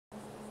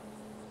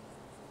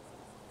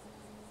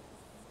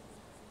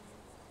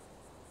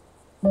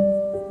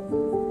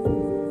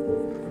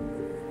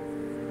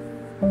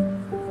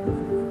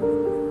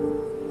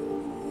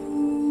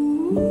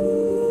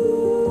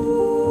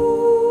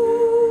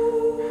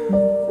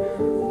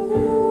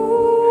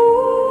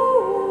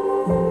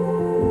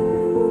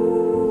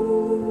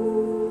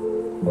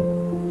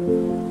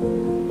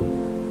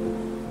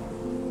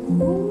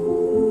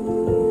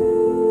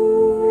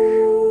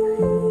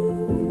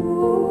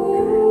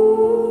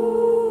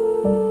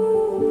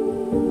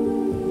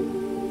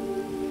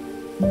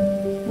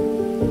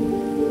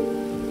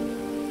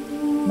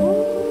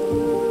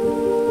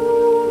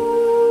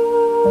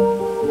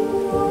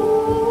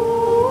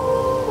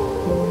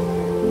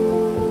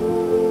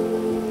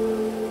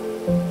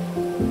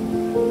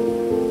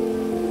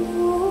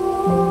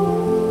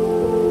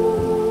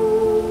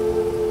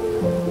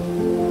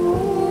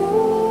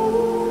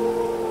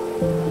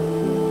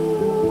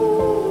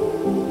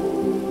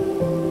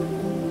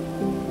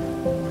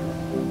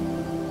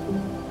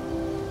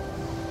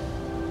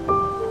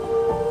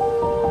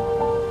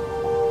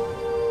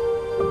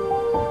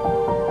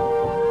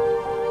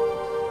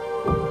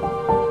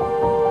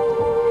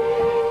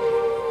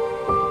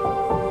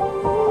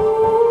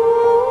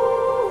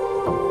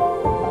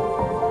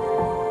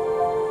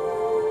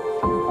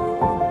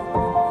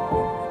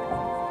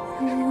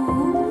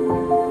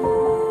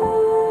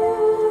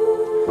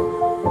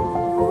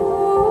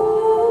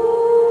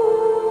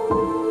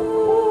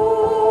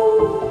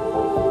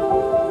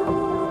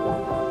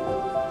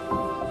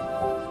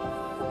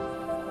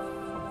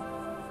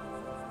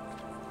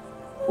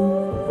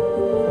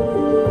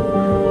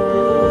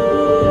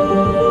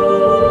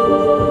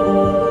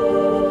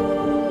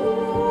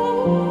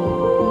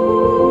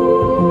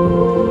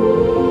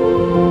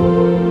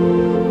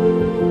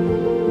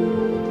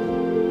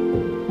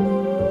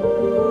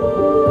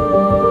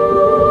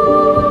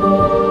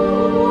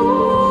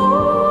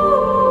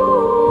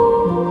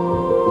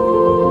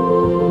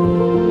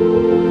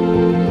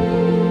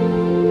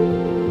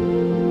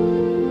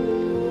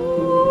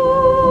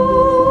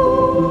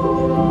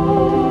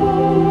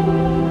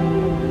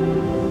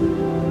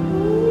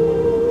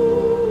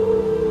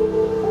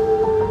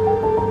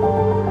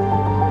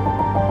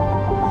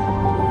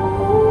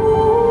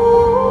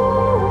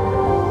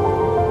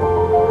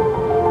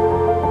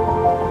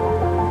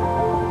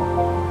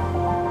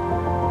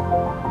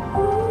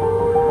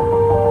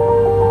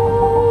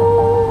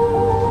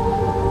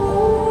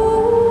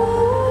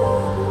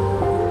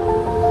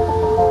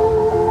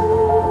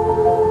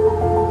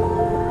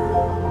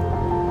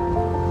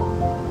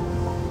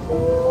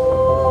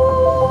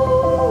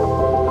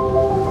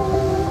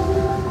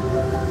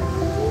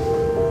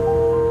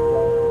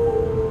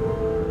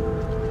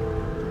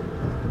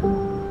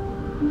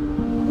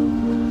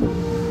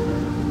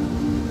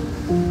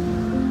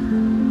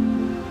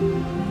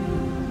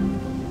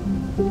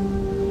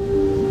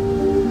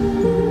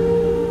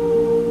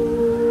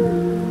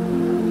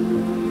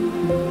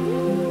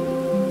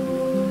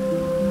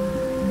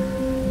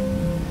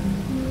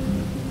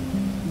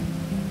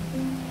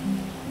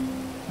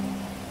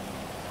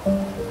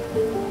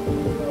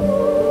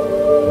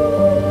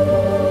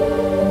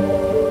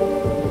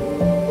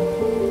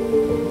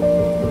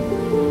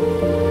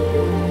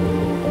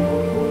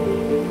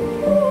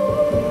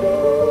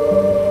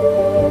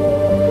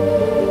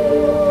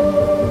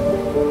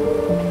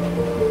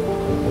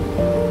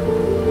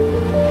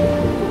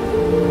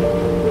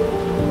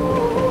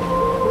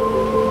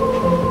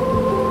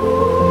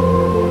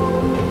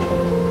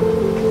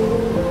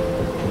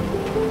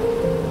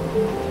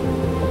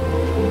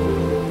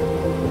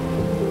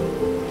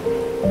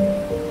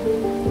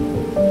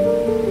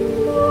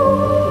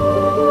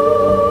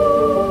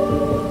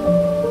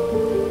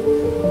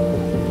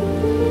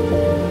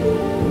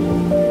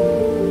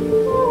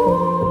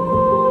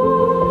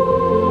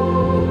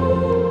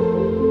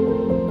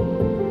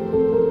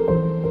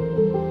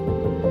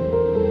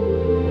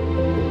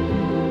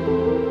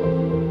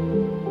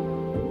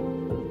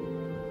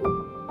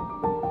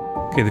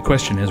Okay, the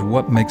question is,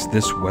 what makes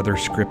this weather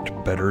script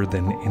better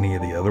than any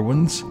of the other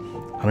ones?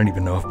 I don't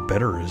even know if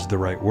better is the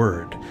right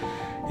word.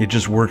 It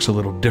just works a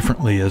little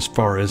differently as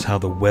far as how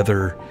the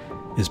weather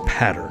is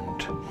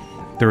patterned.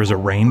 There is a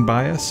rain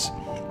bias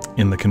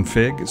in the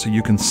config, so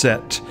you can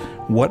set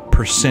what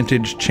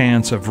percentage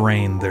chance of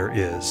rain there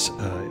is.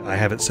 I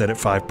have it set at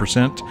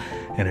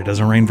 5%, and it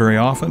doesn't rain very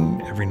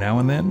often, every now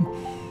and then.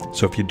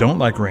 So if you don't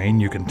like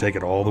rain, you can take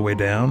it all the way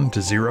down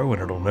to 0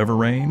 and it'll never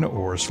rain,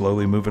 or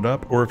slowly move it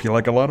up. Or if you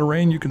like a lot of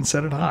rain, you can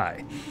set it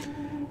high.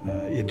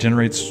 It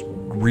generates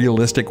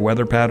realistic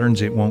weather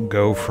patterns. It won't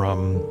go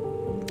from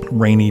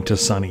rainy to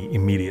sunny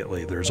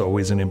immediately. There's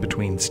always an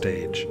in-between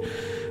stage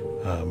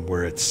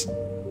where it's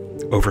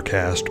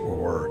overcast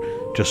or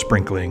just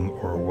sprinkling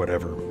or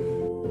whatever.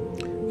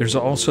 There's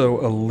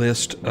also a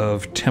list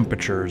of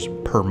temperatures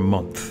per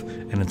month,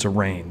 and it's a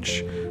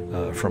range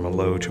from a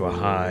low to a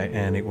high,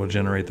 and it will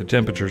generate the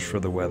temperatures for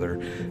the weather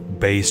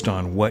based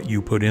on what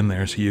you put in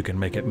there, so you can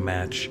make it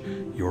match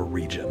your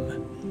region.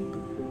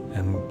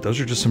 And those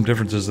are just some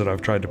differences that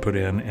I've tried to put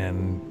in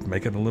and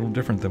make it a little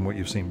different than what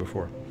you've seen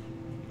before.